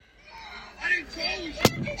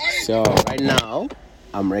So right now,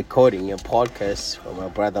 I'm recording a podcast for my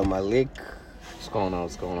brother Malik. What's going on?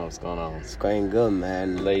 It's going good,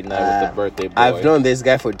 man. Late night with the birthday boy. I've known this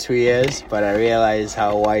guy for 2 years, but I realized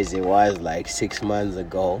how wise he was like 6 months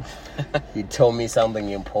ago. He told me something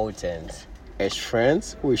important. As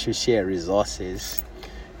friends, we should share resources.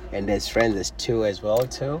 And as friends, as two as well,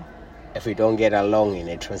 too. If we don't get along in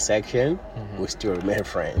a transaction, we still remain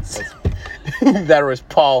friends. That was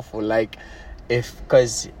powerful. Like,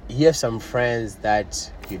 because you have some friends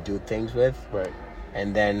that you do things with, Right.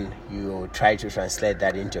 and then you try to translate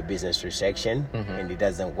that into a business transaction, and it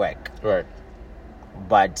doesn't work. Right.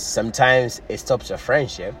 But sometimes it stops your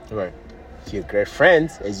friendship. Right. You're great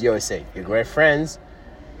friends, as you always say, you're great friends,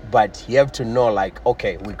 but you have to know, like,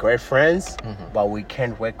 okay, we're great friends, but we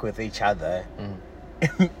can't work with each other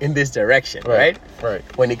in this direction, right? Right.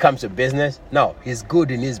 When it comes to business, no, he's good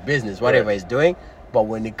in his business, whatever he's doing, but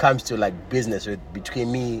when it comes to like business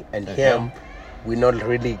between me and him, we're not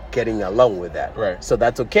really getting along with that. Right. So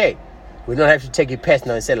that's okay. We don't have to take it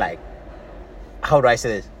personal and say, like, how do I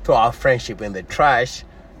say this? Throw our friendship in the trash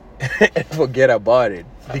and forget about it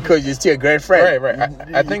because you're still a great friend. Right.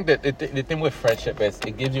 I think that the thing with friendship is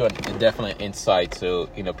it gives you a definite insight to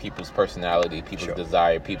people's personality, people's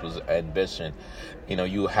desire, people's ambition.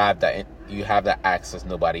 You have that access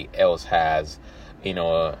nobody else has. And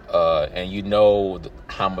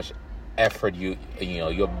how much effort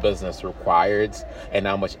your business requires and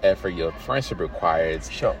how much effort your friendship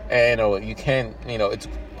requires. Sure. And you can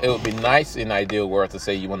it would be nice in an ideal world to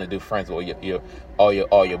say you want to do friends with all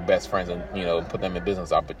your best friends and put them in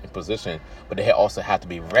business position, but they also have to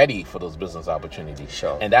be ready for those business opportunities.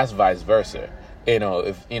 Sure. And that's vice versa.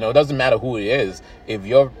 If it doesn't matter who it is, if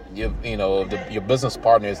your business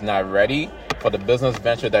partner is not ready for the business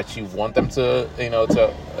venture that you want them to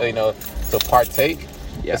partake,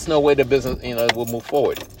 there's no way the business will move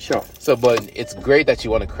forward. Sure. So, but it's great that you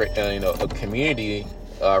want to create a community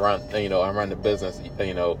around the business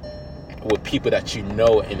with people that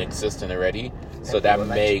in existence already. So that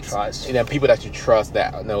makes people that you trust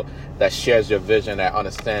that shares your vision, that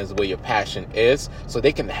understands where your passion is, so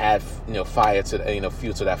they can have fire to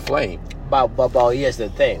fuel to that flame. But here's the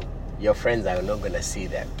thing: your friends are not gonna see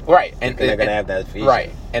that, right? And they're gonna have that vision,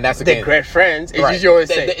 right? And that's they're great friends. As you always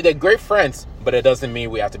say, they're great friends, but it doesn't mean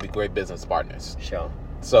we have to be great business partners. Sure.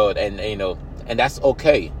 So and that's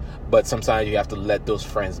okay, but sometimes you have to let those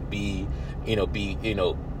friends be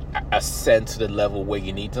ascend to the level where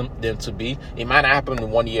you need them to be. It might not happen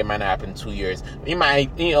in 1 year, it might not happen in 2 years. It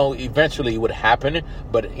might, eventually it would happen,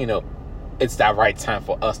 but it's that right time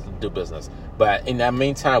for us to do business. But in that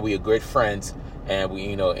meantime, we are great friends, and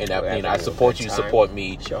I support you, support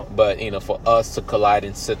me. Sure. But for us to collide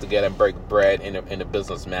and sit together and break bread in a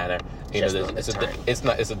business manner,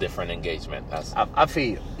 it's a different engagement. I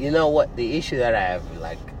feel you know what the issue that I have,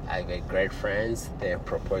 like, I get great friends. They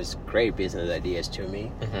propose great business ideas to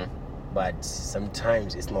me, but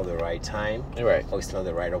sometimes it's not the right time, right? Or it's not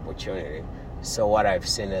the right opportunity. So what I've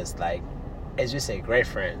seen is, like, as you say, great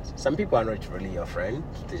friends. Some people are not really your friend.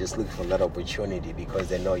 They just look for that opportunity because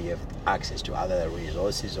they know you have access to other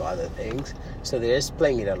resources or other things. So they're just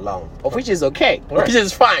playing it along, of which is okay, which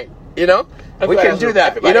is fine. We can do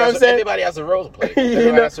that. You know what I'm saying? Everybody has a role to play.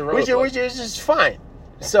 Which is just fine.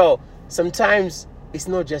 So sometimes it's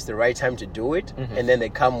not just the right time to do it, and then they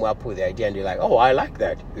come up with the idea and you're like, oh, I like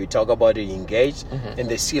that. We talk about it, engage, and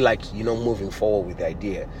they see, like, moving forward with the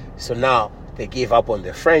idea. So now they give up on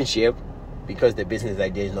the friendship because the business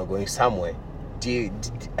idea is not going somewhere.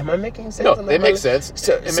 Am I making sense? No, it makes sense.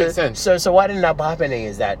 It makes sense. So what ended up happening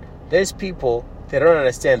is that there's people, they don't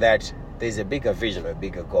understand that there's a bigger vision, a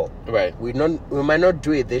bigger goal. Right. We might not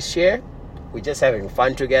do it this year. We're just having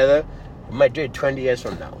fun together. We might do it 20 years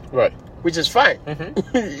from now. Right. Which is fine.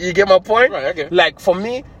 You get my point? Right, okay. Like, for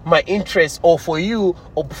me, my interest, or for you,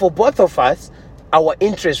 or for both of us, our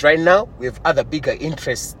interest right now, we have other bigger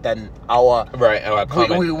interests than our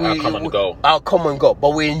common goal. Our common goal.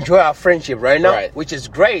 But we enjoy our friendship right now, which is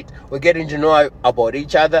great. We're getting to know about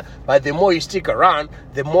each other. But the more you stick around,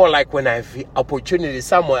 the more, like, when I have opportunity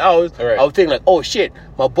somewhere else, I'll think, like, oh shit,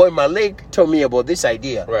 my boy Malik told me about this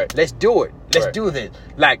idea. Right. Let's do it. Let's do this.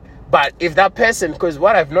 Like, but if that person, because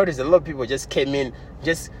what I've noticed, a lot of people just came in,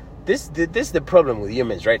 this is the problem with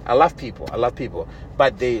humans, right? I love people,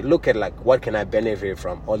 but they look at, like, what can I benefit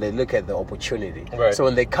from, or they look at the opportunity. Right. So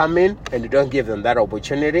when they come in and you don't give them that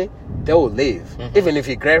opportunity, they will leave. Even if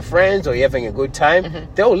you're great friends or you're having a good time,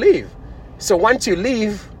 they will leave. So once you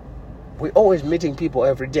leave, we're always meeting people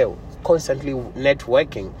every day, constantly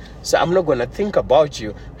networking. So I'm not going to think about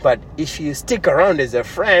you, but if you stick around as a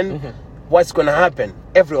friend, what's gonna happen?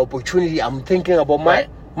 Every opportunity, I'm thinking about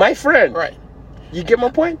my friend. Right. You get my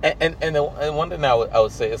point? And one thing I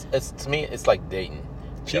would say is, to me, it's like dating.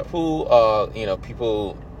 People,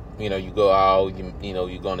 you go out,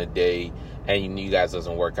 you go on a date, and you guys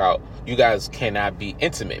doesn't work out. You guys cannot be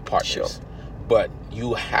intimate partners. Sure. But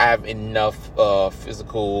you have enough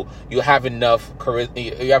physical, you have enough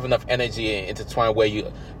charisma, you have enough energy intertwined where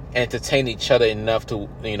you entertain each other enough to,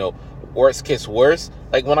 worst case worse.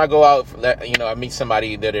 Like when I go out, I meet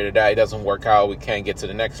somebody that it doesn't work out, we can't get to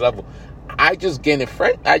the next level. I just gain a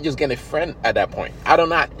friend at that point. I do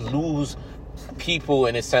not lose people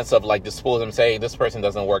in a sense of like dispose and say, hey, this person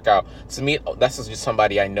doesn't work out. To me, that's just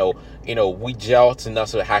somebody I know. We gel enough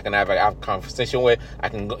so I can have a conversation with. I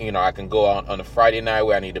can go out on a Friday night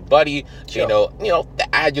where I need a buddy. Sure.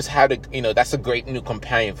 I just have to, that's a great new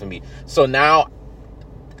companion for me. So now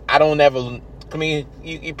I don't ever. I mean,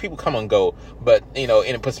 you people come and go, but in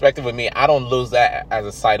a perspective of me, I don't lose that as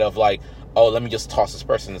a side of like, oh, let me just toss this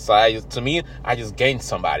person aside. To me, I just gained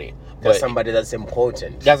somebody. That's somebody that's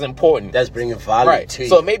important. That's important. That's bringing value to you.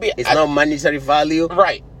 So maybe it's not monetary value.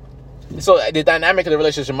 Right. So the dynamic of the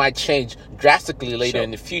relationship might change drastically later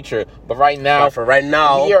in the future. But right now,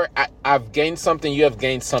 I've gained something. You have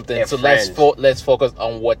gained something. So let's focus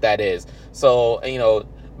on what that is. So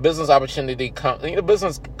business opportunity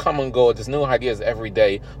business come and go. There's new ideas every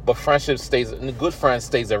day, but friendship stays. Good friends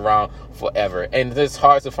stays around forever, and it's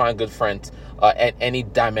hard to find good friends at any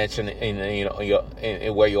dimension in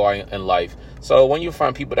where you are in life. So when you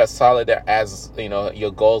find people that's solid, that as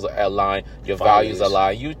your goals are aligned, your values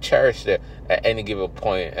align, you cherish it at any given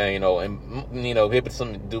point, and be able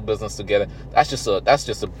to do business together. That's just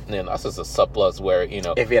a surplus where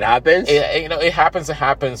if it happens, it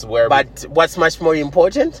happens where. But what's much more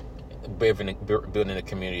important? Building a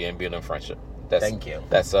community and building friendship. Thank you.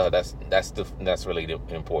 That's really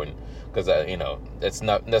important because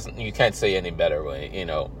you can't say any better way.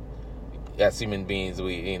 As human beings,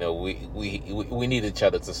 we need each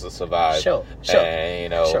other to survive. Sure.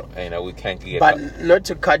 And we can't get. But not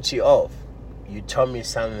to cut you off, you told me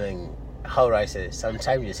something. How do I say it?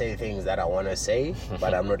 Sometimes you say things that I want to say,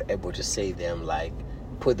 but I'm not able to say them, like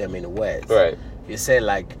put them in words. Right. You say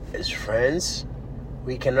like, as friends,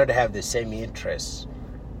 we cannot have the same interests,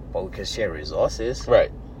 but we can share resources.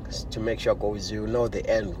 Right. To make sure goals, the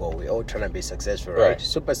end goal. We're all trying to be successful, right?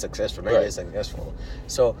 Super successful, not just successful.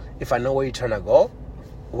 So if I know where you're trying to go,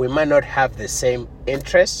 we might not have the same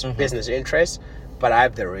interests, business interests, but I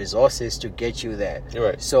have the resources to get you there.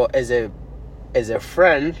 Right. So as a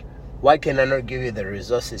friend, why can I not give you the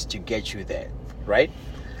resources to get you there, right?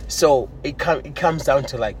 So it comes down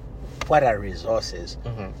to like, what are resources?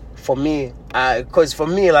 For me, because for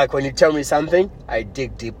me, like when you tell me something, I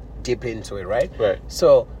dig deep into it, right? Right.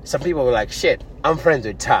 So some people were like, shit, I'm friends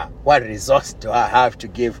with Tar. What resource do I have to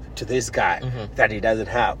give to this guy that he doesn't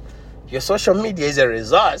have? Your social media is a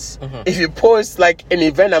resource. If you post like an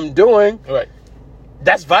event I'm doing, right,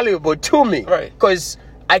 that's valuable to me. Right. Because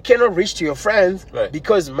I cannot reach to your friends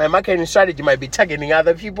because my marketing strategy might be targeting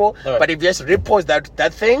other people. Right. But if you just repost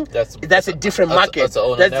that thing, that's a different market. That's a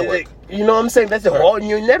whole network. You know what I'm saying? That's a whole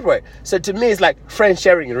new network. So to me, it's like friends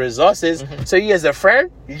sharing resources. So you as a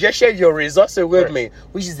friend, you just share your resources with me,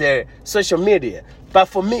 which is the social media. But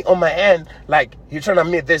for me, on my end, like you're trying to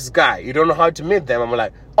meet this guy, you don't know how to meet them. I'm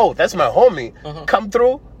like, oh, that's my homie. Come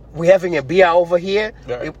through. We're having a beer over here.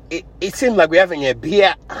 Right. It seems like we're having a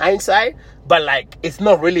beer hindsight, but like it's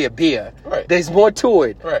not really a beer. Right. There's more to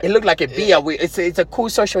it. Right. It looked like a beer. It's a cool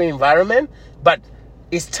social environment, but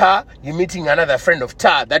it's Tar. You're meeting another friend of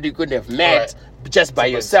Tar that you couldn't have met just by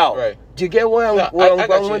yourself. Right. Do you get where I'm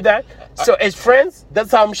going with that? So as friends,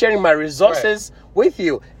 that's how I'm sharing my resources with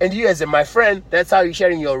you. And you as my friend, that's how you're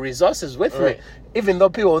sharing your resources with me. Even though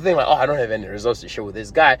people think like, oh, I don't have any resources to share with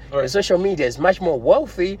this guy. Right. Social media is much more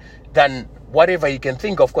wealthy than whatever you can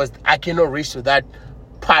think of, because I cannot reach to that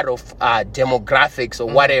part of demographics or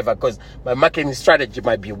whatever, because my marketing strategy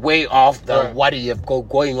might be way off than what you have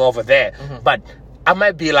going over there. But I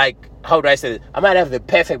might be like, how do I say it? I might have the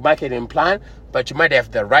perfect marketing plan, but you might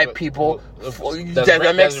have the right people. Does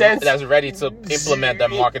that make sense? That's ready to implement that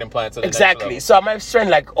marketing plan to the next level. So I might friend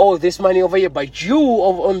like, oh, this money over here, but you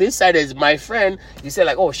on this side is my friend. You say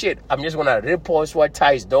like, oh shit, I'm just gonna repost what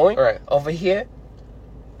Ty is doing over here.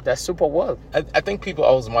 That's super well. I think people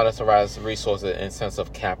always monetize resources in sense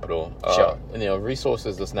of capital. Sure.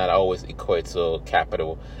 Resources does not always equate to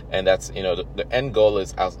capital, and that's the end goal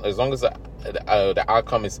is as long as the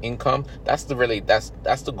outcome is income. That's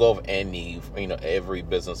the goal of any every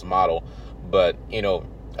business model. But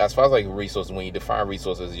as far as like resources, when you define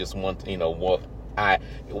resources, you just want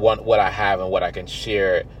what I have and what I can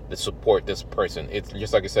share to support this person. It's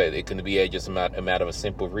just like I said, it can be just a matter of a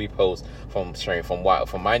simple repost from sharing from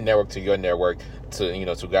my network to your network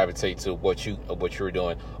to gravitate to what you're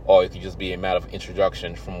doing, or it could just be a matter of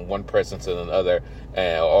introduction from one person to another,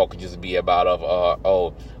 or it could just be about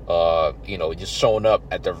just showing up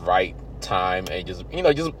at the right time and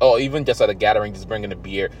or even just at a gathering, just bringing a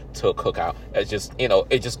beer to a cookout. It's just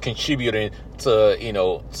it's just contributing to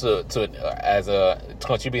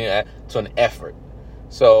contributing to an effort.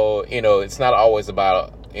 So it's not always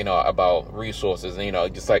about about resources.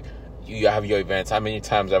 Just like you have your events. How many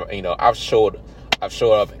times I've showed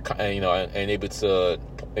up and able to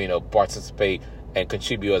participate and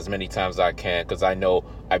contribute as many times as I can, because I know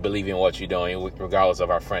I believe in what you're doing, regardless of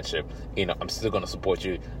our friendship. I'm still going to support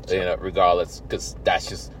you, regardless, because that's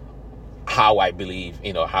just how I believe,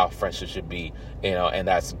 how friendship should be, and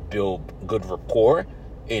that's build good rapport,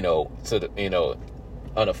 to the,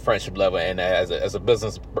 on a friendship level. And as a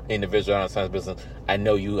business individual, on a business, I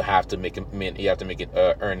know you have to make it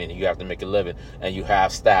earning, you have to make a living, and you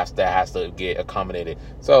have staffs that has to get accommodated.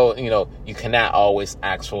 So you cannot always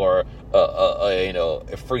ask for a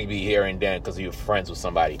freebie here and then because you're friends with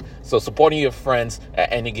somebody. So supporting your friends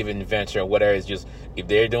at any given venture, whether it's just if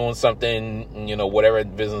they're doing something, whatever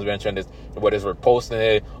business venture it is, whether it's reposting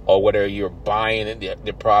it or whether you're buying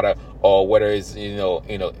the product, or whether it's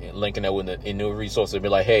linking it with a new resource and be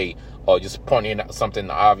like, hey, or just pointing out something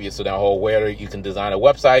obvious to them, or whether you can design a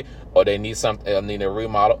website or they need need a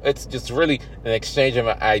remodel. It's just really an exchange of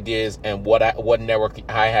ideas and what network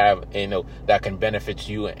I have that can benefit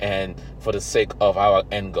you and for the sake of our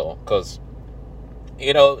end goal. Because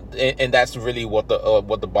and that's really what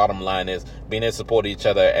the bottom line is: being able to support each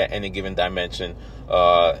other at any given dimension,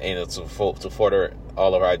 to further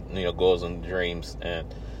all of our goals and dreams,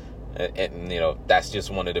 and that's just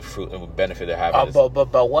one of the fruit and benefit of having.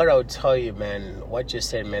 But what I'll tell you, man, what you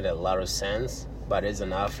said made a lot of sense. But as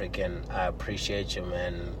an African, I appreciate you,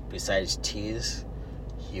 man. Besides Tease,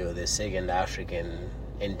 you're the second African.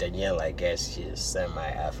 And Daniela, I guess she's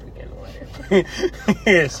semi-African,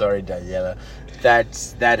 whatever. Sorry, Daniela.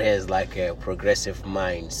 That has like a progressive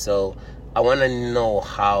mind. So I want to know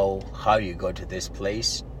how you got to this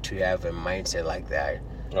place to have a mindset like that.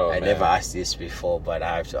 I never asked this before, but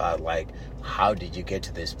I have to ask, how did you get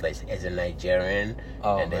to this place as a Nigerian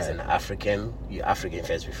as an African? You're African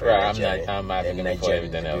first before Nigerian. I'm African before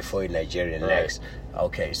everything else. Before Nigerian next.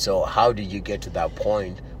 Okay, so how did you get to that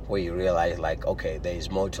point where you realize, okay, there is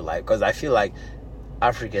more to life? Because I feel like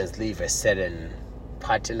Africans live a certain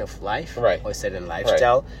pattern of life, or a certain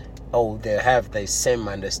lifestyle. Right. They have the same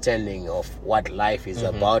understanding of what life is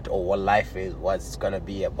about, or what life is, what's going to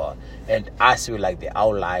be about. And us, we like the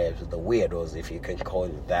outliers, the weirdos, if you can call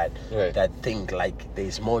it that, that think like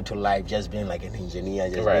there's more to life, just being like an engineer,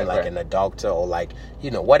 just being like a doctor, or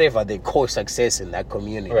whatever they call success in that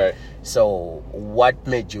community. Right. So what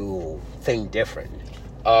made you think different?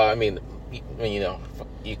 I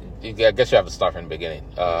guess you have to start from the beginning.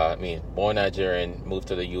 Born Nigerian, moved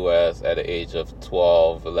to the U.S. at the age of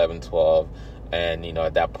 11, 12. And,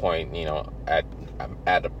 at that point, I'm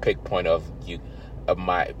at a peak point of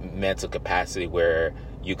my mental capacity where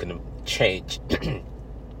you can change,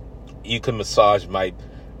 you can massage my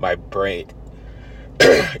brain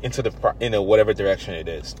into whatever direction it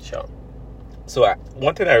is. Sure. So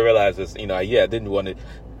one thing I realized is, I didn't want to,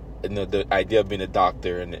 the idea of being a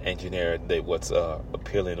doctor and an engineer, that what's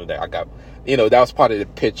appealing to that. I got, that was part of the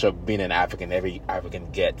pitch of being an African. Every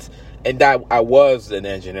African gets, and that I was an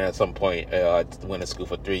engineer at some point. I went to school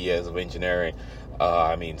for 3 years of engineering.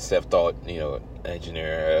 Self-taught,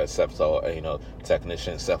 engineer, self-taught,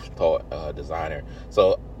 technician, self-taught designer.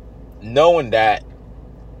 So knowing that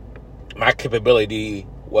my capability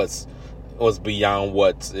was beyond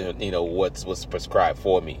what was prescribed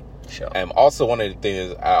for me. Sure. And also one of the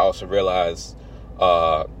things I also realized,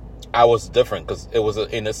 I was different because it was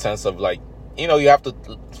in a sense of you have to.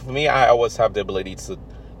 For me, I always have the ability to.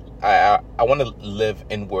 I want to live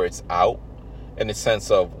inwards out, in the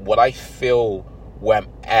sense of what I feel where I'm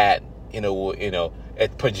at.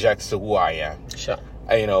 It projects to who I am. Sure.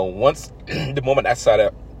 Once the moment I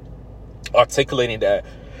started articulating that.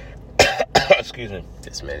 Excuse me.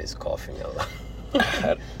 This man is coughing a lot.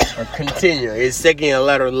 Continue. It's taking a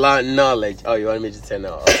lot of knowledge. Oh, you want me to turn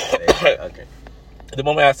out? Okay. The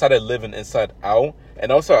moment I started living inside out,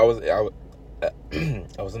 and also I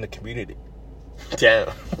was in the community. Damn.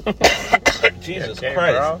 Jesus okay,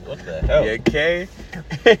 Christ! Bro? What the hell? You okay?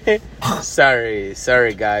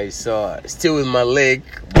 Sorry, guys. So still with my leg,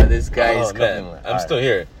 but this guy is coming. I'm still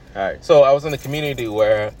here. All right. So I was in a community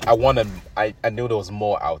where I knew there was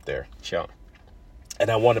more out there. Sure. and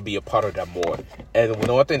I want to be a part of that more. And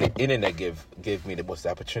one thing the internet gave me was the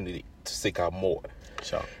opportunity to seek out more.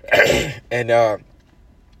 Sure. And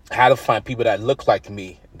how to find people that look like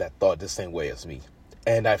me, that thought the same way as me.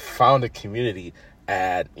 And I found a community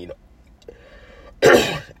at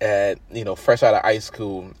fresh out of high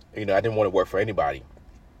school. I didn't want to work for anybody.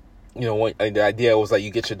 The idea was like, you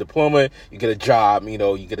get your diploma, you get a job,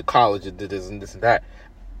 you get a college, and this and this and that.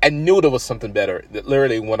 I knew there was something better. That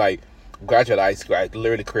literally, when I graduated high school, I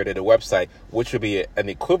literally created a website, which would be an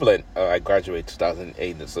equivalent. I graduated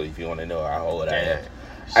 2008, so if you want to know how old I am.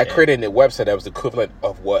 I created a website that was equivalent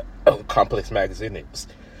of what Complex Magazine is.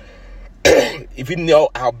 If you know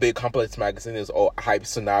how big Complex Magazine is, or Hype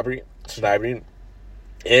Snobbery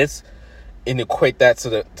is, and equate that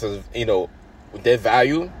to their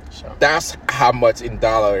value, that's how much in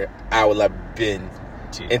dollar I would have been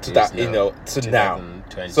into that, to now.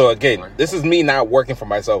 So again, this is me not working for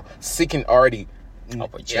myself, seeking already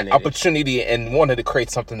opportunity and wanted to create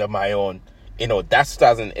something of my own. That's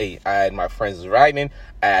 2008. I had my friends writing.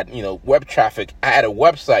 I had, web traffic. I had a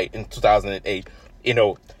website in 2008.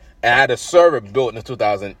 And I had a server built in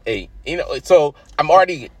 2008. So I'm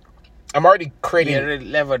already creating. You already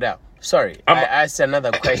leveled up. Sorry, I asked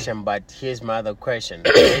another question, but here's my other question.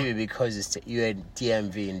 Maybe because you had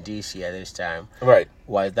DMV in DC at this time. Right.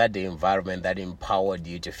 Was that the environment that empowered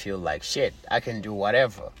you to feel like, shit, I can do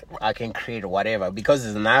whatever. I can create whatever. Because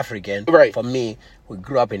as an African, right. For me, we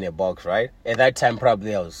grew up in a box, right? At that time,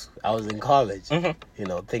 probably I was in college,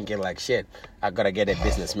 thinking like, shit, I got to get a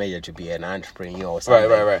business major to be an entrepreneur or something.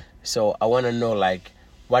 Right. So I want to know, like,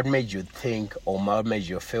 what made you think or what made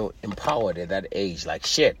you feel empowered at that age? Like,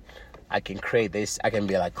 shit, I can create this. I can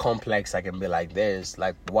be like Complex. I can be like this.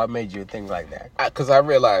 Like, what made you think like that? Because I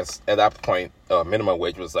realized at that point, minimum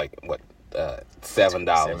wage was like, what,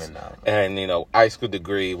 $7. And, high school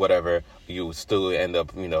degree, whatever, you still end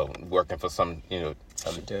up, working for some,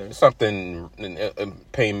 something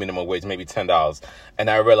paying minimum wage, maybe $10. And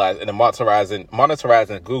I realized in the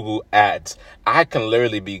monetizing Google ads, I can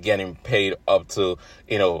literally be getting paid up to,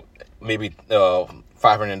 maybe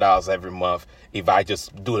 $500 every month if I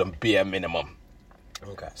just do the bare minimum.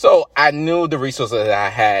 Okay. So I knew the resources that I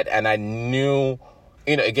had, and I knew,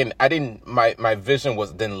 again, my vision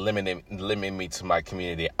was then limiting me to my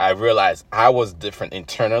community. I realized I was different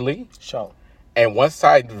internally. Sure. And once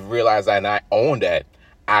I realized that and I owned that,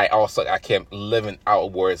 I kept living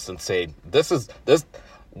outwards and saying, this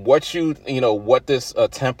what this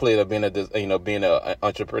template of being an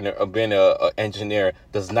entrepreneur or being an engineer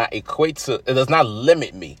does not equate to. It does not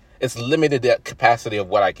limit me. It's limited the capacity of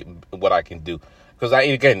what I can do. Because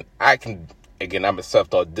I'm a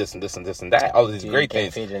self-taught this and this and this and that. All these great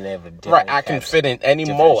things. Right, I can fit in any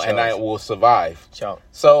mold and I will survive. Sure.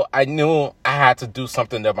 So I knew I had to do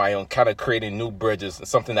something of my own, kind of creating new bridges,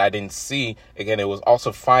 something that I didn't see. Again, it was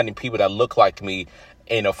also finding people that look like me,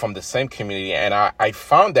 from the same community. And I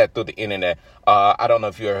found that through the internet. I don't know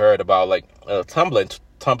if you heard about Tumblr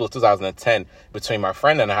 2010. Between my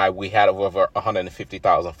friend and I, we had over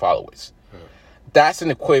 150,000 followers. That's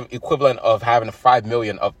an equivalent of having 5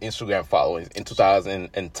 million of Instagram followers in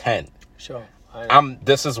 2010. Sure.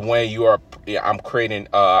 This is when I'm creating,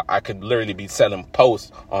 I could literally be selling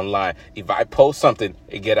posts online. If I post something,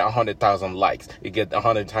 it get 100,000 likes. It get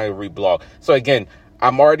 100 times reblog. So again,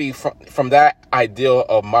 I'm already from that ideal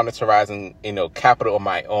of monetizing, capital of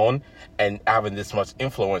my own and having this much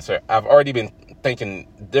influencer. I've already been thinking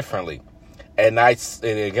differently. And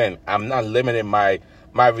again, I'm not limiting my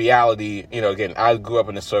reality. Again, I grew up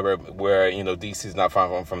in a suburb where, DC is not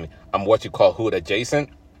far from me. I'm what you call hood adjacent.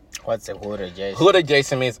 What's the hood adjacent? Hood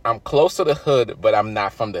adjacent means I'm close to the hood, but I'm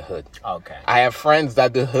not from the hood. Okay. I have friends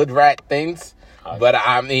that do hood rat things, but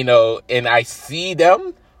I'm, and I see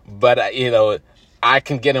them, but, I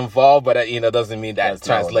can get involved, but, doesn't mean that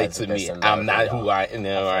translates to me. I'm not who I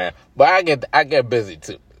am. But I get busy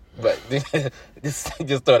too. But just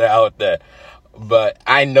throw that out there. But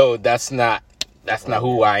I know that's not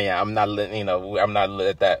who I am. I'm not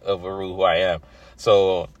let that overrule who I am.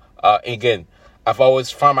 So, again, I've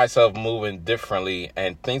always found myself moving differently,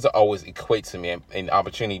 and things are always equate to me, and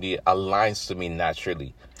opportunity aligns to me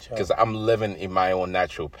naturally because I'm living in my own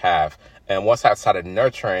natural path. And once I started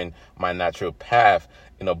nurturing my natural path,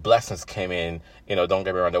 blessings came in. Don't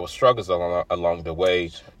get me wrong, there were struggles along the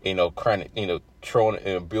way.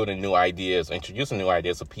 Building new ideas, introducing new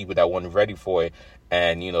ideas to people that weren't ready for it,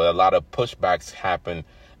 and a lot of pushbacks happened.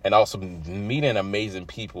 and also meeting amazing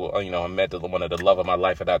people. You know, I met one of the love of my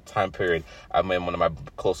life at that time period. I met one of my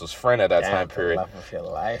closest friends at that time period. Love of your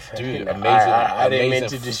life, dude. Amazing. I didn't mean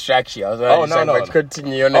to distract you. I was no.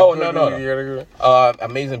 Continue. No.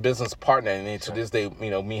 Amazing business partner, and to this day, you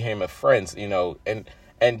know, me and him are friends. You know, and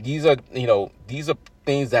these are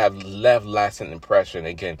things that have left lasting impression.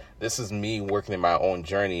 Again, this is me working in my own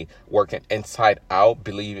journey, working inside out,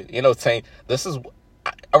 believing, you know, saying this is,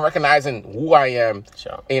 I'm recognizing who I am,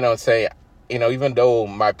 sure. You know, say, you know, even though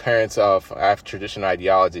my parents have traditional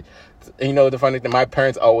ideology, you know, the funny thing, my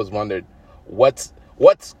parents always wondered, what's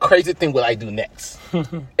crazy thing will I do next?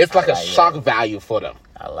 It's like a shock value for them.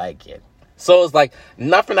 I like it. So it's like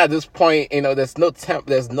nothing at this point, you know, there's no set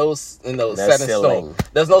in stone.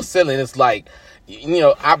 There's no ceiling. It's like, you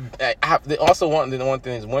know, also one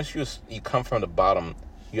thing is once you come from the bottom,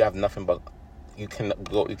 you have nothing but you can't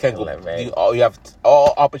go. You have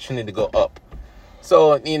all opportunity to go up.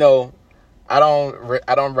 So, you know, I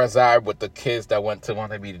don't reside with the kids that want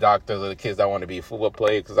to be doctors or the kids that want to be a football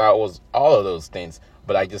player, because I was all of those things.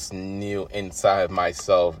 But I just knew inside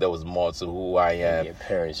myself there was more to who I am. Your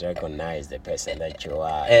parents recognized the person that you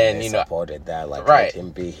are, and they you know, supported that, like right. Let him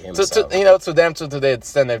be himself. To them, to the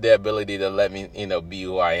extent of their ability to let me, you know, be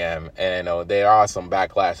who I am. And you know, there are some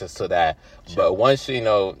backlashes to that. Sure. But once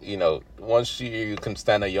once you can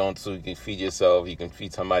stand on your own two, you can feed yourself, you can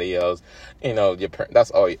feed somebody else. You know, that's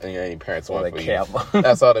all any parents want for you.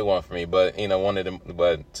 That's all they want for me. But you know,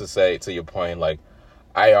 but to say to your point, like.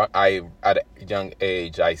 I at a young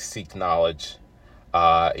age, I seek knowledge,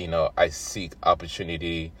 you know, I seek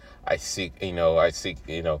opportunity, I seek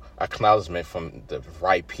acknowledgement from the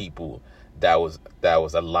right people that was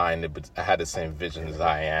aligned, but I had the same vision as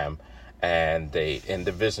I am, and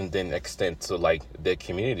the vision didn't extend to like their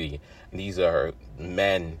community. These are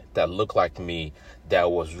men that look like me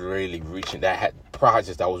that was really reaching, that had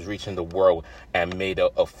projects that was reaching the world and made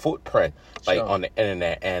a footprint like sure. on the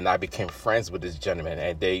internet. And I became friends with this gentleman,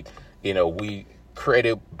 and they, you know, we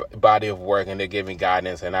created a body of work, and they gave me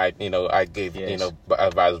guidance, and I gave, yes. you know,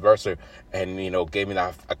 vice versa, and, you know, gave me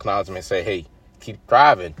that acknowledgement, say, hey, keep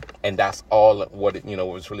driving. And that's all what it, you know,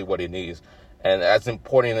 was really what it needs. And as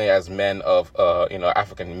importantly as men of, you know,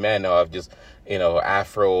 African men of just, you know,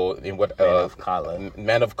 Afro,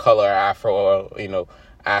 men of color, Afro, you know,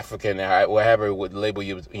 African, whatever label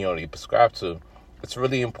you prescribe to, it's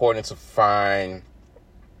really important to find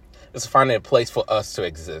a place for us to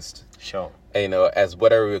exist. Sure. And, you know, as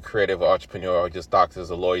whatever we're creative, or entrepreneur, or just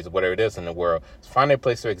doctors or lawyers, or whatever it is in the world, find a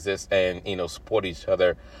place to exist and, you know, support each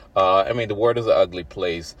other. I mean, the world is an ugly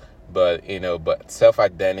place. But, you know,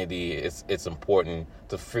 self-identity it's important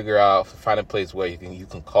to figure out, find a place where you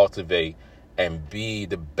can cultivate and be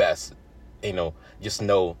the best. You know, just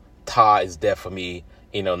know Ta is there for me,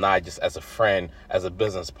 you know, not just as a friend, as a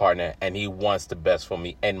business partner, and he wants the best for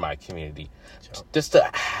me and my community. Sure. Just to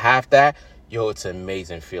have that, it's an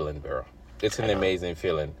amazing feeling, bro. It's an amazing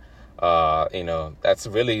feeling. You know, that's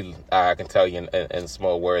really, I can tell you in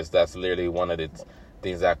small words, that's literally one of the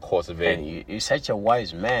things that cultivate. And you're such a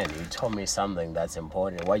wise man. You told me something that's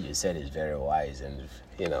important. What you said is very wise and,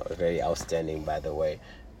 you know, very outstanding, by the way.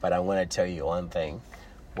 But I want to tell you one thing.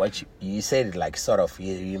 What you said it like sort of,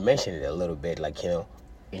 you mentioned it a little bit, like, you know,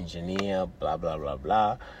 engineer, blah, blah, blah,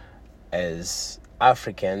 blah. As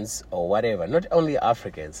Africans or whatever, not only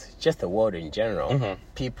Africans, just the world in general, mm-hmm.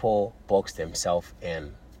 people box themselves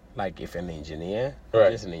in. Like, if an engineer, right.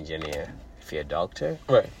 I'm just an engineer. If you're a doctor,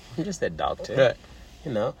 right. I'm just a doctor. Right.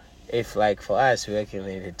 You know, if like for us working in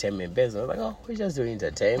the entertainment business, like, oh, we just do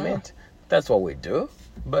entertainment. Yeah. That's what we do.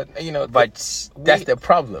 But, you know, that's the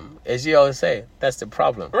problem. As you always say, that's the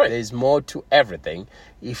problem. Right. There's more to everything.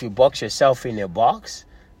 If you box yourself in a box,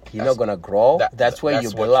 you're not going to grow. That's where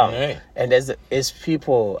you belong. And as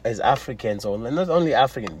people, as Africans, or not only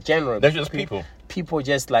African, general. They're just people. People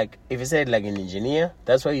just like, if you say like an engineer,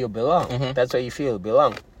 that's where you belong. Mm-hmm. That's where you feel you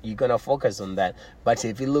belong. You're going to focus on that. But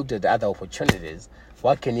if you looked at other opportunities,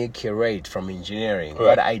 what can you curate from engineering? Right.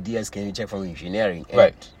 What ideas can you take from engineering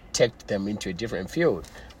and take them into a different field?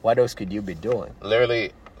 What else could you be doing?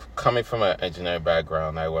 Literally, coming from an engineering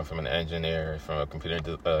background, I went from an engineer, from a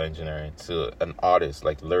computer engineering to an artist.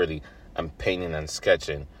 Like, literally, I'm painting and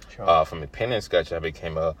sketching. Sure. From a painting and sketch, I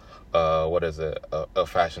became a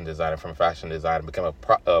fashion designer. From a fashion designer, I became a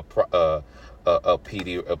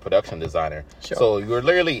production designer. Sure. So you're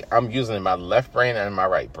literally, I'm using my left brain and my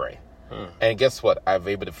right brain. And guess what? I've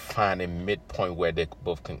been able to find a midpoint where they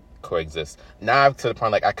both can coexist. Now to the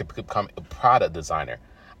point like I could become a product designer.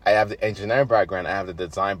 I have the engineering background, I have the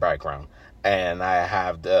design background, and I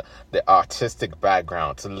have the artistic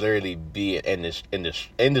background to literally be in this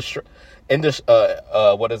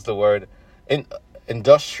what is the word?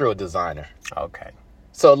 Industrial designer. Okay.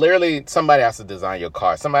 So literally, somebody has to design your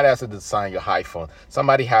car. Somebody has to design your iPhone.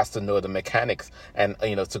 Somebody has to know the mechanics, and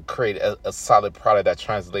to create a solid product that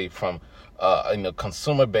translates from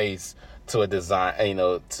consumer base to a design,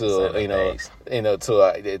 to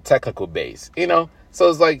a technical base. So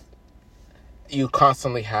it's like you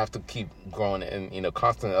constantly have to keep growing, and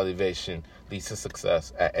constant elevation leads to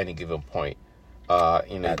success at any given point.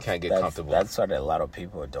 You can't get comfortable. That's what a lot of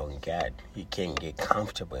people don't get. You can't get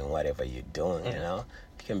comfortable in whatever you're doing, You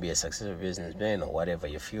can be a successful businessman or whatever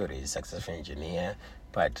your field is, successful engineer,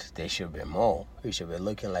 but there should be more. You should be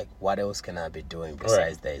looking like, what else can I be doing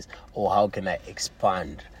besides this? Or how can I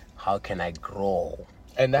expand? How can I grow?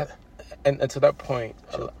 And to that point,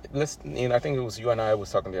 I think it was you and I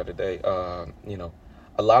was talking the other day,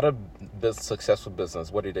 a lot of successful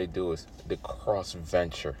business, what do is they cross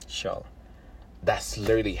venture. Sure. That's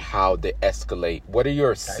literally how they escalate. Whether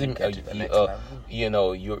you're cement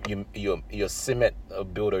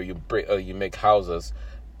builder, you make houses.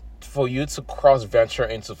 For you to cross venture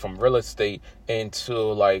into from real estate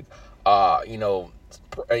into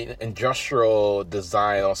industrial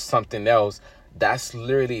design or something else, that's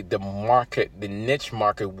literally the market, the niche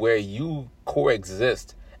market where you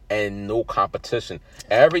coexist and no competition.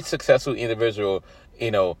 Every successful individual,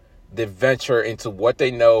 they venture into what they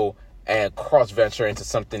know and cross venture into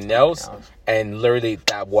something else, and literally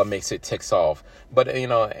that what makes it takes off. But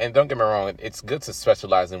and don't get me wrong, it's good to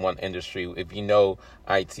specialize in one industry. If you know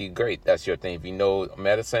IT, great, that's your thing. If you know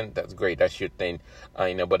medicine, that's great, that's your thing.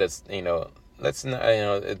 But it's let's not. I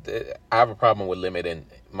have a problem with limiting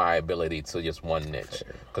my ability to just one niche,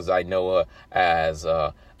 because I know as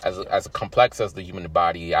complex as the human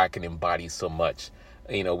body, I can embody so much.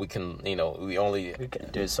 We can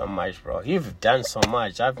do so much, bro. You've done so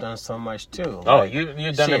much. I've done so much too. Oh, you've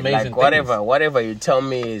done amazing things. Things. Whatever you tell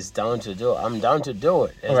me is down to do, I'm down to do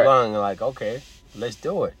it. As long as okay, let's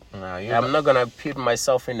do it. I'm not gonna put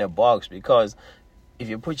myself in a box, because if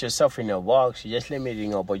you put yourself in a box, you're just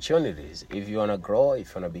limiting opportunities. If you wanna grow, if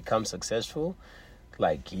you wanna become successful,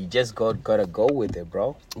 you just gotta go with it,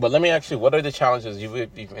 bro. But let me ask you, what are the challenges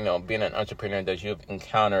you've being an entrepreneur that you've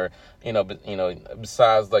encountered?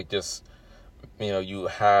 Besides just you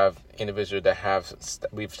have individuals that have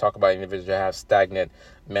we've talked about individuals that have stagnant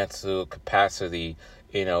mental capacity.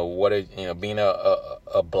 What are being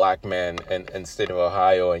a black man in state of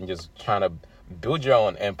Ohio and just trying to build your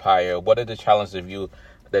own empire? What are the challenges that you've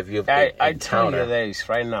encountered? I tell you this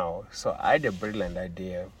right now. So I had a brilliant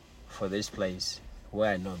idea for this place,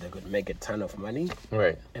 where I know they could make a ton of money.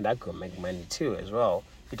 Right. And I could make money too as well.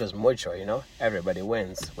 It was mutual, Everybody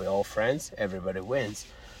wins. We're all friends. Everybody wins.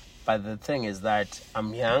 But the thing is that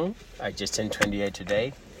I'm young. I just turned 28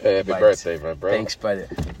 today. Hey, happy birthday, my bro. Thanks, brother.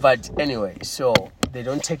 But anyway, so they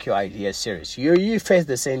don't take your ideas serious. You face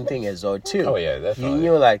the same thing as well too. Oh yeah, definitely.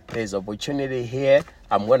 You knew there's opportunity here.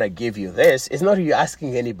 I'm gonna give you this. It's not you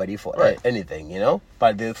asking anybody for anything,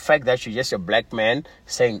 But the fact that you're just a black man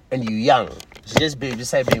saying, and you're young, just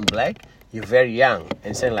beside being black, you're very young,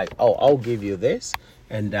 and saying I'll give you this,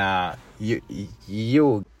 and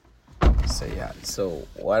you. So yeah. So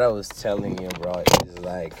what I was telling you, bro,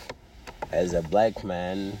 is as a black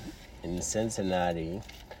man in Cincinnati,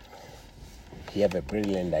 you have a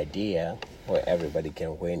brilliant idea where everybody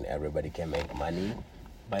can win, everybody can make money.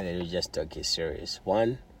 But you just took it serious.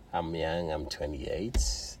 One, I'm young, I'm 28.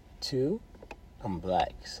 Two, I'm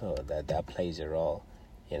black, so that plays a role,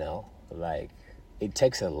 it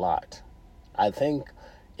takes a lot. I think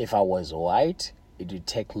if I was white, it would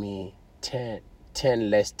take me 10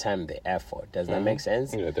 less time the effort. Does that make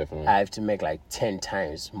sense? Yeah, definitely. I have to make 10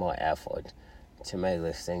 times more effort to make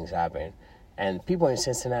these things happen. And people in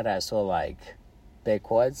Cincinnati are so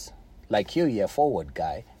backwards. You're a forward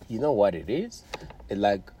guy. You know what it is?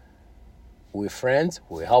 We're friends,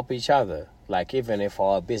 we help each other. Even if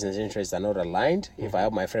our business interests are not aligned, if I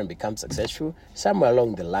help my friend become successful, somewhere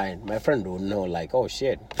along the line, my friend will know, oh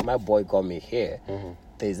shit, my boy got me here.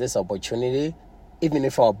 There's this opportunity. Even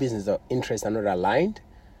if our business interests are not aligned,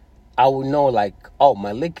 I will know oh,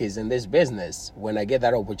 Malik is in this business. When I get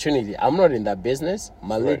that opportunity, I'm not in that business.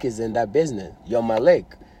 Malik is in that business. You're Malik.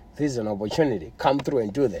 This is an opportunity. Come through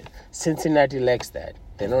and do that. Cincinnati lacks that.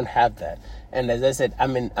 They don't have that. And as I said,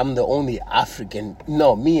 I'm the only African.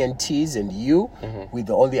 No, me and Tease and you, we're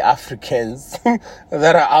the only Africans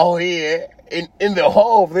that are out here in the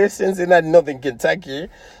whole of this Cincinnati, Northern Kentucky,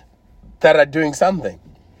 that are doing something.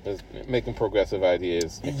 It's making progressive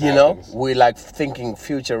ideas. You know, we like thinking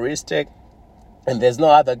futuristic. And there's no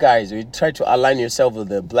other guys. You try to align yourself with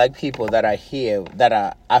the black people that are here, that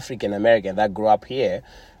are African American, that grew up here.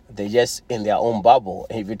 They're just in their own bubble.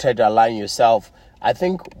 And if you try to align yourself, I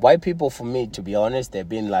think white people, for me, to be honest, they've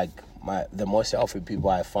been like the most healthy people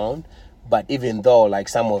I found. But even though, like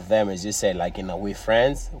some of them, as you said, like, you know, we're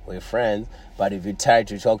friends. But if you try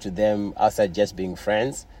to talk to them outside just being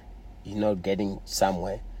friends, you're not getting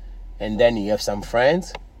somewhere. And then you have some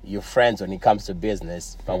friends. You're friends when it comes to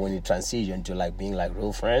business, but when you transition to like being like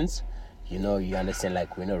real friends, you know, you understand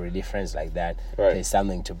like we're not really friends like that. Right. There's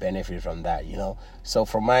something to benefit from that, you know. So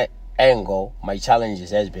from my angle, my challenges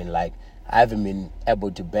has been like I haven't been able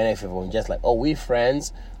to benefit from just like, oh, we're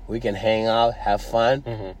friends, we can hang out, have fun,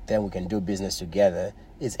 then we can do business together.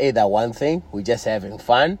 It's either one thing, we're just having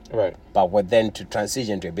fun, right? But then to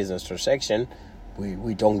transition to a business transaction,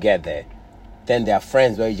 we don't get there. Then there are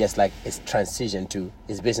friends where you just like, it's transition to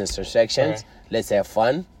it's business transactions. Okay. Let's have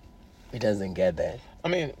fun. It doesn't get there. I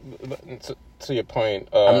mean, to your point,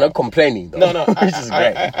 I'm not complaining though. No, which is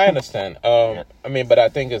great. I understand. I mean, but I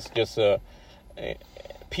think it's just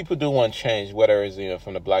people do want change, whether it's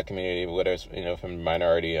from the black community, whether it's from the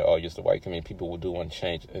minority or just the white community. People will do want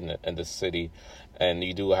change in the city, and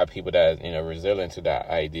you do have people that resilient to that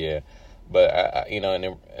idea. But in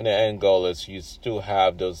the end goal is you still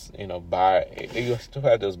have those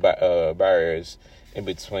barriers in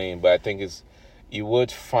between. But I think you would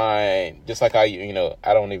find, just like I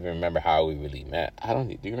don't even remember how we really met.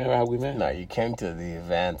 Do you remember how we met? No, you came to the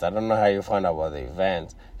event. I don't know how you found out about the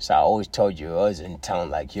event. So I always told you I was in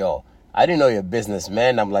town. Like, yo, I didn't know you're a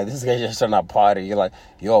businessman. I'm like, this guy just trying to party. You're like,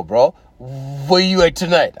 yo, bro, where you at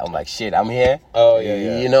tonight? I'm like, shit, I'm here. Oh,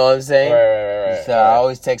 yeah. You know what I'm saying? Right. So I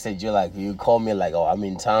always texted you, like, you call me, like, oh, I'm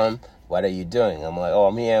in town. What are you doing? I'm like, oh,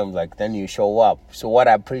 I'm here. I'm like, then you show up. So what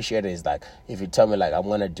I appreciate is, like, if you tell me, like, I'm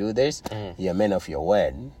going to do this, you're a man of your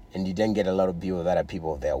word. And you didn't get a lot of people that are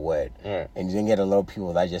people of their word. And you didn't get a lot of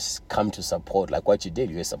people that just come to support, like what you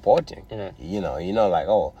did. You're supporting. You know, like,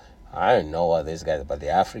 oh, I don't know what these guys, but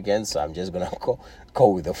they're Africans, so I'm just going to go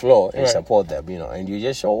with the flow and support them, and you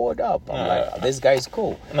just showed up. I'm like, this guy's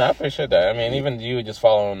cool. No, I appreciate that. I mean, even you just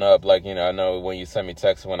following up, like, I know when you send me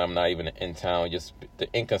texts when I'm not even in town, just the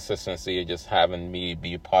inconsistency of just having me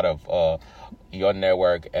be part of your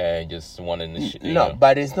network and just wanting to... No,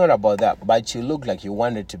 but it's not about that. But you look like you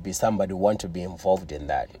wanted to be somebody who want to be involved in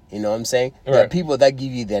that. You know what I'm saying? Right. There are people that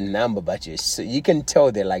give you their number, but you can tell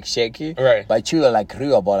they're like shaky. Right. But you are like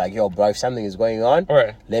real about like, yo, bro, if something is going on,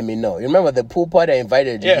 right, let me know. You remember the pool party I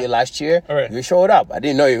invited you here last year? Right. You showed up. I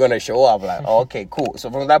didn't know you were going to show up. Like, oh, okay, cool. So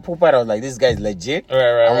from that pool party, I was like, this guy's legit.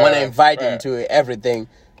 Right, I want to invite him to everything.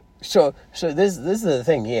 So this is the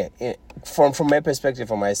thing here. From my perspective,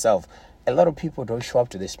 for myself, a lot of people don't show up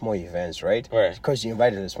to the small events, right? Because you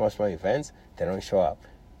invited to the small events, they don't show up.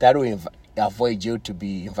 That will avoid you to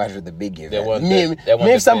be invited to the big event.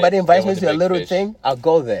 If somebody invites me to a little thing, I'll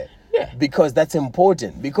go there. Yeah. Because that's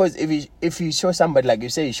important. Because if you show somebody, like you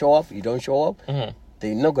say, you show up, you don't show up,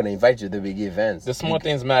 they're not going to invite you to the big events. The small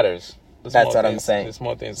things matters. That's what I'm saying. The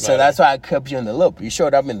small things matter. So that's why I kept you in the loop. You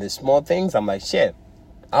showed up in the small things. I'm like, shit,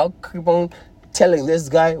 I'll keep on telling this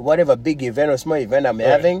guy whatever big event or small event I'm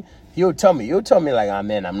having. You'll tell me like, oh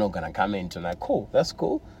man, I'm not going to come in tonight. Cool, that's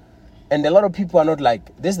cool. And a lot of people are not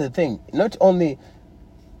like, this is the thing. Not only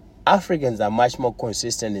Africans are much more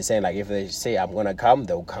consistent in saying, like, if they say I'm going to come,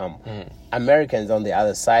 they'll come. Americans on the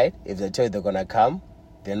other side, if they tell you they're going to come,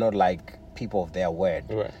 they're not like people of their word.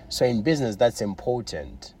 Right. So in business, that's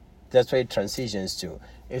important. That's where it transitions to.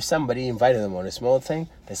 If somebody invited them on a small thing,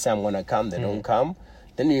 they say I'm going to come, they don't come.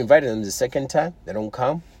 Then you invited them the second time, they don't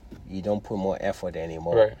come. You don't put more effort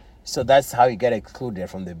anymore. Right. So that's how you get excluded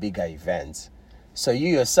from the bigger events. So you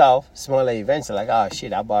yourself, smaller events, are like, oh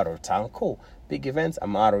shit, I'm out of town. Cool. Big events,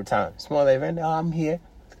 I'm out of town. Smaller event, oh, I'm here.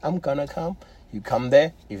 I'm gonna come. You come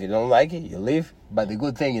there. If you don't like it, you leave. But the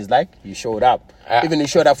good thing is, like, you showed up. Even you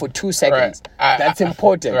showed up for 2 seconds. That's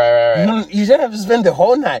important. Right. You don't have to spend the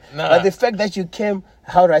whole night. Nah. But the fact that you came,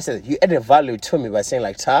 how do I say that? You added value to me by saying,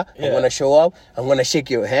 like, I'm gonna show up. I'm gonna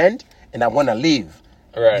shake your hand, and I'm gonna leave.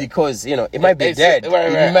 Right. Because, it might be dead. You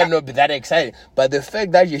might not be that excited. But the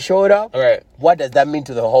fact that you showed up, what does that mean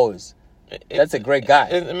to the host? That's a great guy.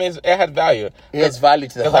 It means it had value. It has value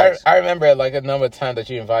to the heart. I remember like a number of times that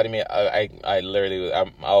you invited me. I literally,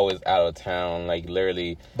 I'm always out of town, like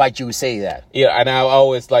literally. But you say that. Yeah, and I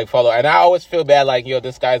always like follow, and I always feel bad, like, yo,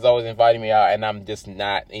 this guy's always inviting me out, and I'm just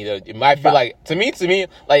not. You know, it might feel like to me,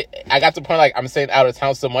 like I got to the point like I'm saying out of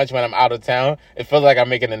town so much when I'm out of town, it feels like I'm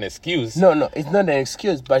making an excuse. No, it's not an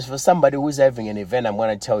excuse, but for somebody who's having an event, I'm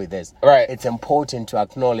going to tell you this. Right. It's important to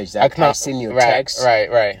acknowledge that I've seen your text.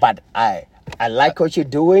 Right. But I like what you're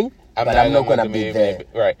doing, but I'm not going to be there.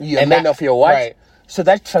 Right. You're a man of your word. Right. So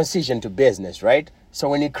that transition to business, right? So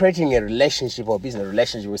when you're creating a relationship or business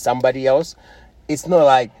relationship with somebody else, it's not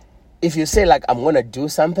like, if you say like, I'm going to do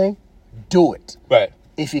something, do it. Right.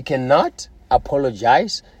 If you cannot,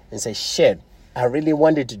 apologize and say, shit, I really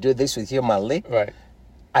wanted to do this with you, Malik. Right.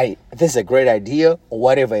 This is a great idea or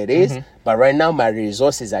whatever it is, but right now my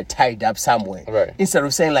resources are tied up somewhere. Right. Instead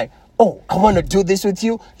of saying like, oh, I want to do this with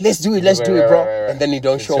you, let's do it, bro. Right. And then you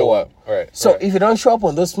don't show up. Right. So if you don't show up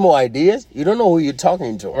on those small ideas, you don't know who you're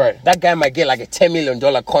talking to. Right. That guy might get like a $10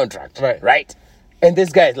 million contract. Right. And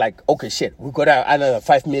this guy is like, okay, shit, we got another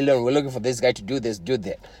 $5 million. We're looking for this guy to do this, do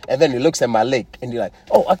that. And then he looks at Malik and you're like,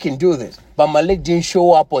 oh, I can do this. But Malik didn't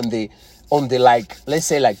show up on the like, let's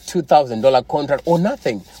say like $2,000 contract or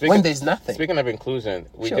nothing when there's nothing. Speaking of inclusion,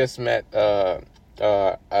 we just met a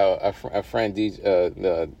friend, DJ,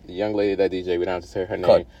 the young lady that DJ. We don't have to say her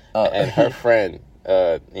name, and her friend,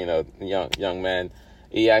 young man.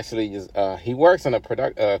 He actually just he works on a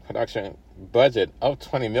production budget of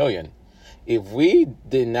 $20 million. If we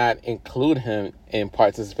did not include him in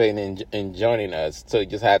participating in joining us, to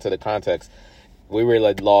just add to the context, we were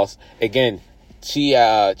like lost again. She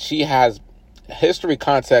has history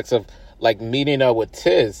context of like meeting up with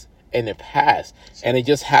Tiz in the past, and it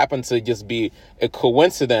just happened to just be a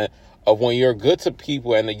coincidence of when you're good to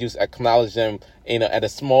people and you just acknowledge them, at a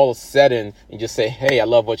small setting and just say, hey, I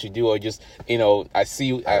love what you do, or just, I see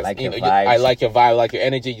you, I like your vibe, I like your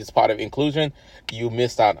energy, just part of inclusion. You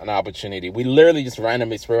missed out on an opportunity. We literally just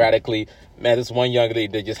randomly, sporadically met this one young lady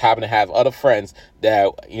that just happened to have other friends that,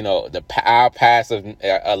 our paths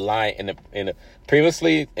align in the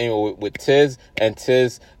previously, with Tiz,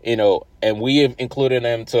 and we have included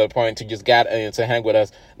them to a point to just got to hang with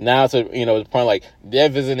us. Now to, the point like they're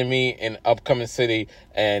visiting me in upcoming city,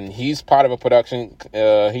 and he's part of a production.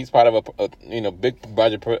 He's part of a big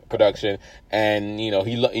budget production, and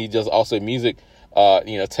he does also music.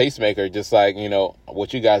 Tastemaker, just like,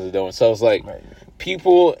 what you guys are doing. So it's like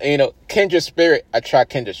people, kindred spirit attract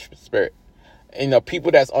kindred spirit.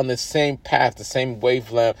 People that's on the same path, the same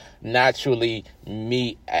wavelength, naturally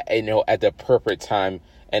meet, at the appropriate time.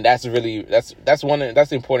 And that's really, that's the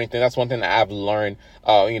important thing. That's one thing that I've learned.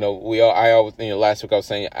 I always, last week I was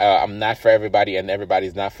saying, I'm not for everybody and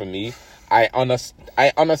everybody's not for me. I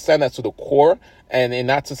understand that to the core. And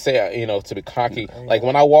not to say, to be cocky, like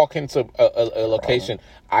when I walk into a location,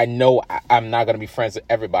 I know I'm not going to be friends with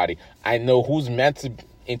everybody. I know who's meant to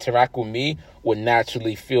interact with me will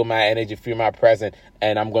naturally feel my energy, feel my presence,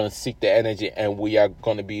 and I'm going to seek the energy, and we are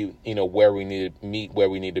going to be, where we need to meet, where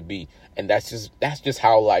we need to be. And that's just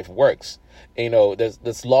how life works. There's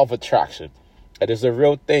this law of attraction. There's a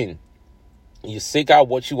real thing. You seek out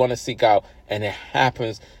what you want to seek out, and it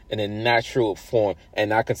happens in a natural form.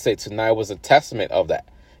 And I can say tonight was a testament of that.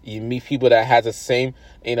 You meet people that has the same,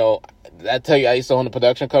 I tell you, I used to own a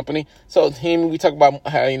production company. So we talk about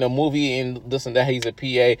how, movie and this and that. He's a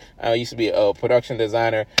PA. I used to be a production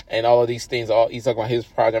designer and all of these things. He's talking about his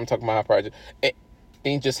project. I'm talking about my project.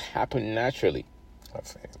 Things just happen naturally.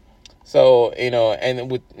 That's it. So,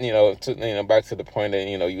 and with, back to the point that,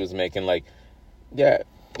 you was making, like, yeah,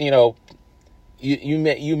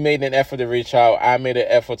 You made an effort to reach out. I made an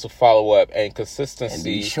effort to follow up, and consistency. And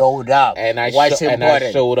you showed up. And I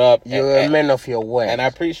showed up. You're a man of your word. And I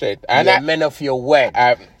appreciate that. You're a man of your word.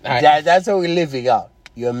 That's how we're living out.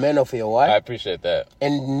 You're a man of your word. I appreciate that.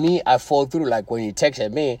 And me, I fall through. Like when you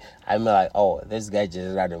texted me, I'm like, oh, this guy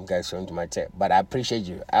just random guy showing to my text. But I appreciate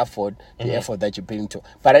your effort, the effort that you put into.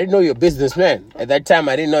 But I didn't know you're a businessman. At that time,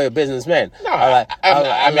 I didn't know you're a businessman. No,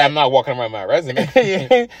 I'm not walking around my resume.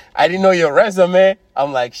 I didn't know your resume.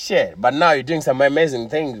 I'm like, shit. But now you're doing some amazing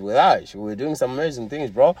things with us. We're doing some amazing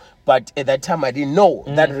things, bro. But at that time, I didn't know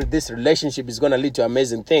that this relationship is going to lead to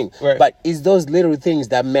amazing things. Right. But it's those little things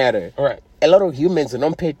that matter. Right. A lot of humans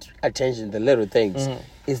don't pay attention to the little things.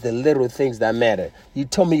 It's the little things that matter. You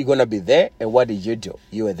told me you're going to be there, and what did you do?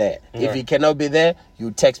 You were there. Yeah. If you cannot be there, you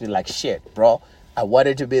text me like, shit, bro. I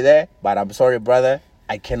wanted to be there, but I'm sorry, brother.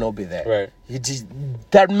 I cannot be there. Right.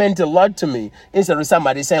 That meant a lot to me. Instead of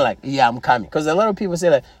somebody saying like, yeah, I'm coming. Because a lot of people say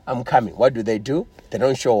like, I'm coming. What do? They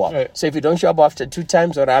don't show up. Right. So if you don't show up after 2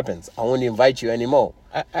 times, what happens? I won't invite you anymore.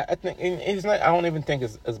 I think it's not. I don't even think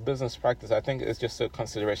it's business practice. I think it's just a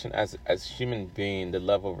consideration as human being, the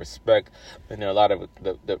level of respect, and a lot of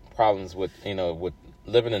the problems with with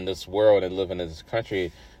living in this world and living in this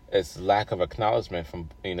country is lack of acknowledgement from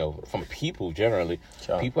people generally.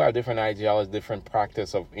 Sure. People have different ideologies, different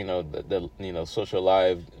practice of the social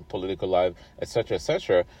life, political life, etc.,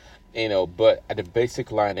 etc. But at the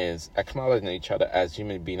basic line is acknowledging each other as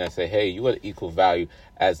human beings. I say, hey, you are equal value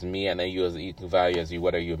as me, and then you are equal value as you,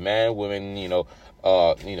 whether you're man, woman,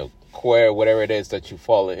 queer, whatever it is that you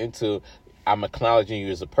fall into. I'm acknowledging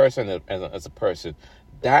you as a person, as a person.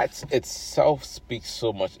 That itself speaks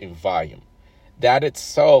so much in volume. That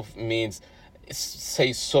itself means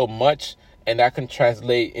say so much, and that can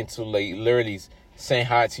translate into like literally saying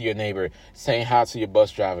hi to your neighbor, saying hi to your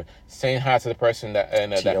bus driver, saying hi to the person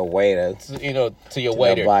your waiter, to your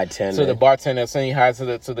waiter, to the bartender, saying hi to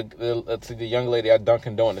the young lady at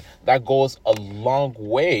Dunkin' Donuts. That goes a long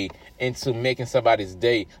way into making somebody's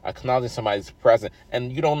day, acknowledging somebody's presence,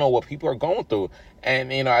 and you don't know what people are going through.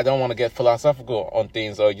 And I don't want to get philosophical on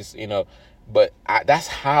things or just but that's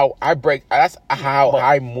how I break. That's how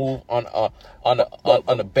I move on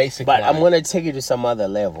a basic. But line. I'm gonna take you to some other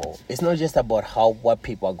level. It's not just about what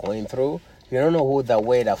people are going through. You don't know who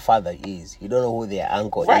their father is. You don't know who their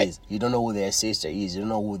uncle is. You don't know who their sister is. You don't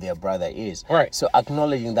know who their brother is. Right. So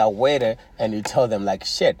acknowledging that waiter, and you tell them like,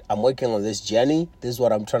 shit, I'm working on this journey. This is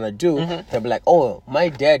what I'm trying to do. Mm-hmm. They'll be like, oh, my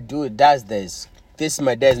dad does this. This is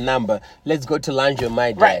my dad's number. Let's go to lunch with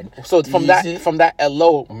my dad. Right. So from that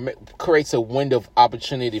hello creates a window of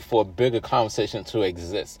opportunity for a bigger conversation to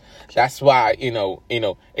exist. That's why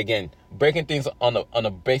again, breaking things on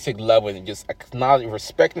a basic level and just acknowledging,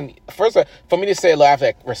 respecting. First, for me to say hello, I have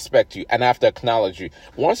to respect you and I have to acknowledge you.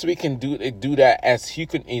 Once we can do that as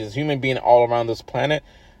human being all around this planet,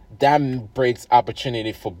 that breaks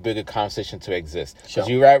opportunity for bigger conversation to exist. Because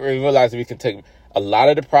you realize we can take. A lot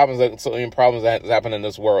of the problems that happen in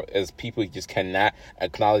this world is people just cannot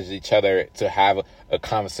acknowledge each other to have a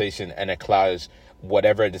conversation and acknowledge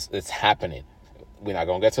whatever is happening. We're not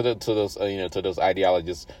gonna get to those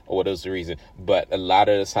ideologies or those reasons, but a lot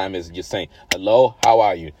of the time is just saying hello, how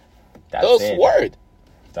are you? Those words.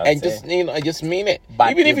 And just just mean it,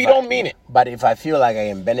 but even if you don't mean it. But if I feel like I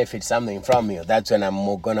can benefit something from you, that's when I'm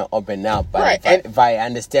more gonna open up. But right. if I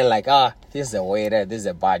understand, like, this is a waiter, this is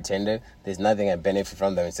a bartender, there's nothing I benefit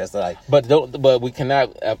from them. It's just like. But we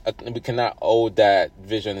cannot hold that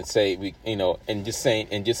vision and say and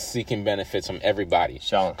just seeking benefits from everybody.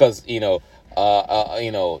 Sure. Because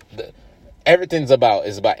everything's about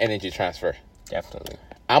energy transfer. Definitely.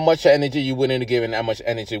 How much energy you willing to give and how much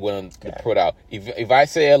energy you willing to put out. If I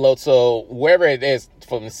say hello to wherever it is,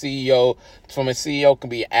 from a CEO can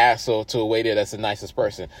be an asshole to a waiter that's the nicest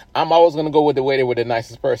person. I'm always gonna go with the waiter with the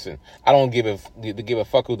nicest person. I don't give a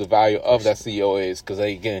fuck who the value of that CEO is, because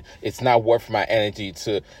again, it's not worth my energy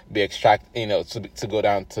to be to go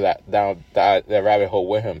down that rabbit hole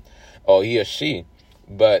with him or he or she.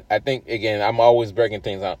 But I think again, I'm always breaking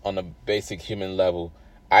things on a basic human level.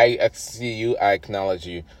 I see you, I acknowledge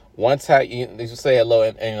you. Once you say hello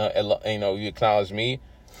and you acknowledge me,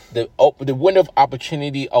 the window of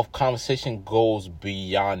opportunity of conversation goes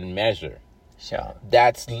beyond measure. Sure.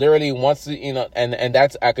 That's literally and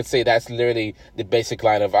that's, I could say that's literally the basic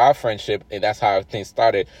line of our friendship, and that's how things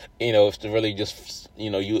started. It's to really just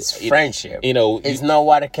it's friendship. It's not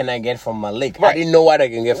what can I get from Malik. Right. I didn't know what I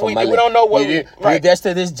can get from Malik. We don't know what. Right. This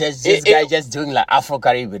guy just doing like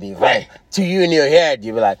Afro-Caribbean event. Right. To you in your head,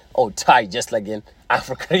 you be like, oh, Ty, just like an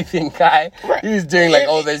Afro-Caribbean guy. Right. He's doing like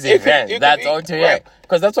all these events. That's all to him.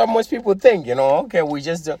 Because that's what most people think. Okay, we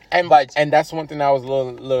just do. And that's one thing I was a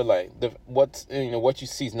little like what you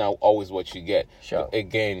see is not always what you get. Sure.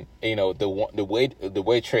 Again, the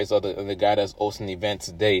waitress or the guy that's hosting the event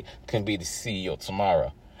today can be the CEO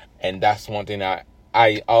tomorrow, and that's one thing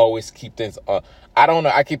I always keep things. I don't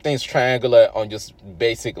know. I keep things triangular on just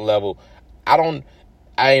basic level. I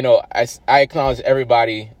acknowledge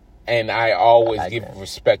everybody, and I always give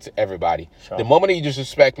respect to everybody. Sure. The moment you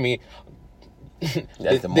disrespect me,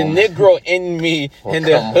 the Negro in me and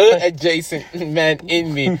the hood adjacent man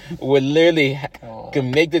in me will literally can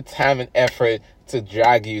make the time and effort to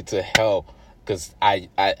drag you to hell, because I've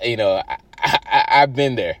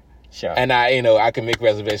been there. Sure. And I can make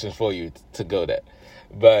reservations for you to go there.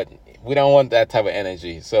 But we don't want that type of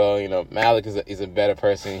energy. So, Malik is a better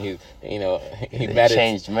person. He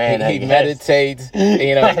meditates. He meditates.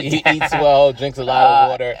 He eats well, drinks a lot of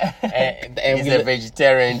water, and he's a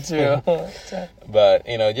vegetarian too. But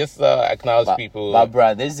just acknowledge people. But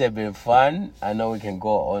bro, this has been fun. I know we can go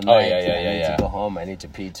all night. Yeah. I need to go home. I need to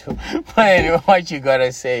pee too. But anyway, what you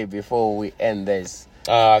gotta say before we end this?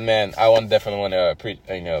 Man, I definitely want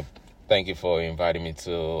to thank you for inviting me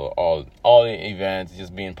to all the events,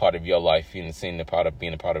 just being part of your life, being a part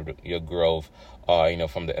of your growth.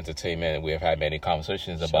 From the entertainment, we have had many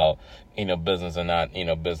conversations about business and not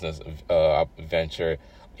business venture.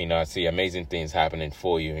 I see amazing things happening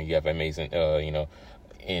for you, and you have amazing and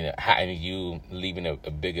you leaving a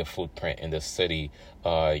bigger footprint in the city.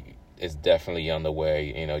 Is definitely on the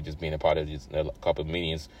way. Just being a part of just a couple of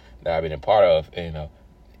meetings that I've been a part of.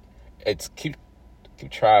 It's keep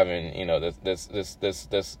striving.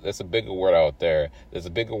 There's a bigger world out there. There's a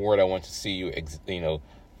bigger world. I want to see you,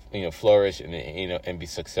 flourish and be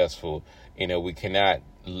successful. We cannot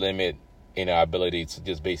limit our ability to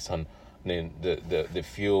just based on the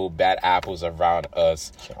few bad apples around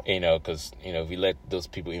us. Sure. Because if we let those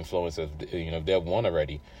people influence us, they've won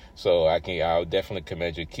already. So I'll definitely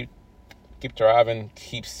commend you. Keep driving.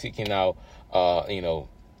 Keep seeking out.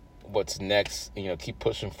 What's next. Keep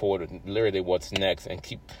pushing forward. Literally, what's next, and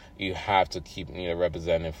you have to keep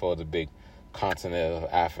representing for the big continent of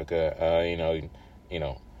Africa.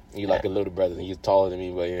 You like a little brother. You're taller than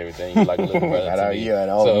me, but everything. You like a little brother to me. You're an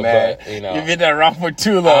old man. But, you've been around for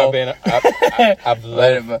too long. I've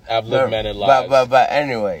lived many lives. But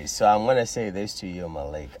anyway, so I'm gonna say this to you,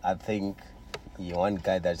 Malik. I think you're one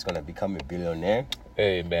guy that's gonna become a billionaire.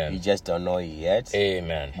 Amen. You just don't know it yet.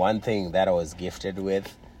 Amen. One thing that I was gifted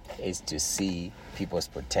with is to see people's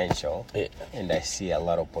potential, and I see a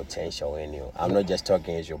lot of potential in you. I'm not just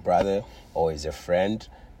talking as your brother or as a friend,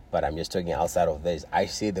 but I'm just talking outside of this. I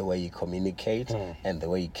see the way you communicate and the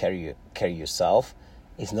way you carry yourself.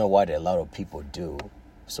 It's not what a lot of people do,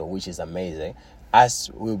 so which is amazing. Us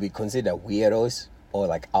will be considered weirdos or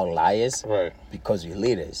like outliers, right? Because we're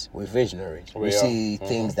leaders, we're visionaries. We see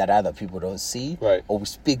things that other people don't see, right? Or we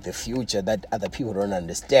speak the future that other people don't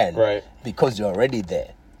understand, right? Because you're already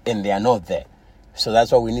there and they are not there. So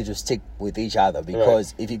that's why we need to stick with each other,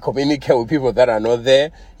 because if you communicate with people that are not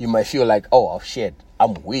there, you might feel like, oh shit,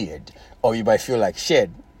 I'm weird. Or you might feel like, shit,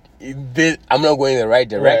 I'm not going in the right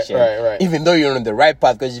direction. Right. Even though you're on the right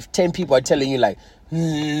path, because if 10 people are telling you like,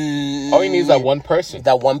 all you need is that one person.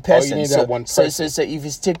 That one person. All you need that one person. So if you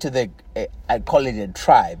stick to I call it a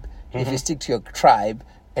tribe. If you stick to your tribe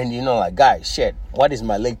and like, guys, shit, what is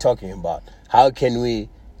Malik talking about? How can we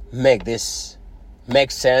make this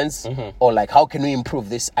make sense? Or like, how can we improve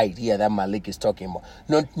this idea that Malik is talking about?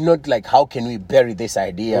 Not like, how can we bury this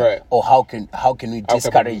idea, or how can we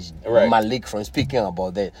discourage Malik from speaking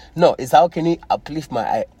about that? No, it's how can we uplift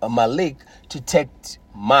Malik to take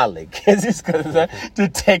Malik to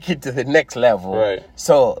take it to the next level. Right.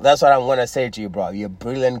 So that's what I'm gonna say to you, bro. You're a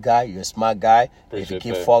brilliant guy. You're a smart guy. If you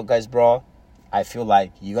keep focused, bro, I feel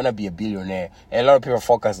like you're gonna be a billionaire. A lot of people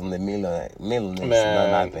focus on the millionaires,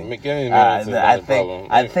 not nothing.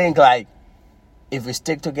 I think like if we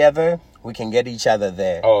stick together, we can get each other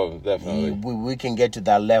there. Oh, definitely. We can get to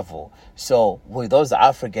that level. So with those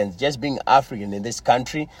Africans, just being African in this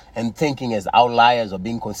country and thinking as outliers or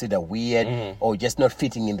being considered weird or just not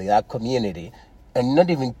fitting in that community, and not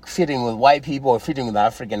even fitting with white people or fitting with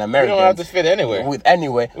African Americans. We don't have to fit anywhere. We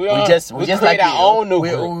just create like our own new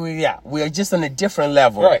group. We are just on a different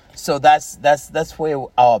level. Right. So that's where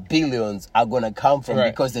our billions are gonna come from,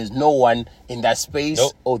 because there's no one in that space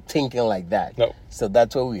or thinking like that. Nope. So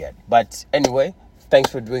that's where we at. But anyway,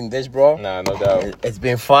 thanks for doing this, bro. Nah, no doubt. It's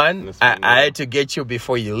been fun. I had to get you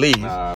before you leave.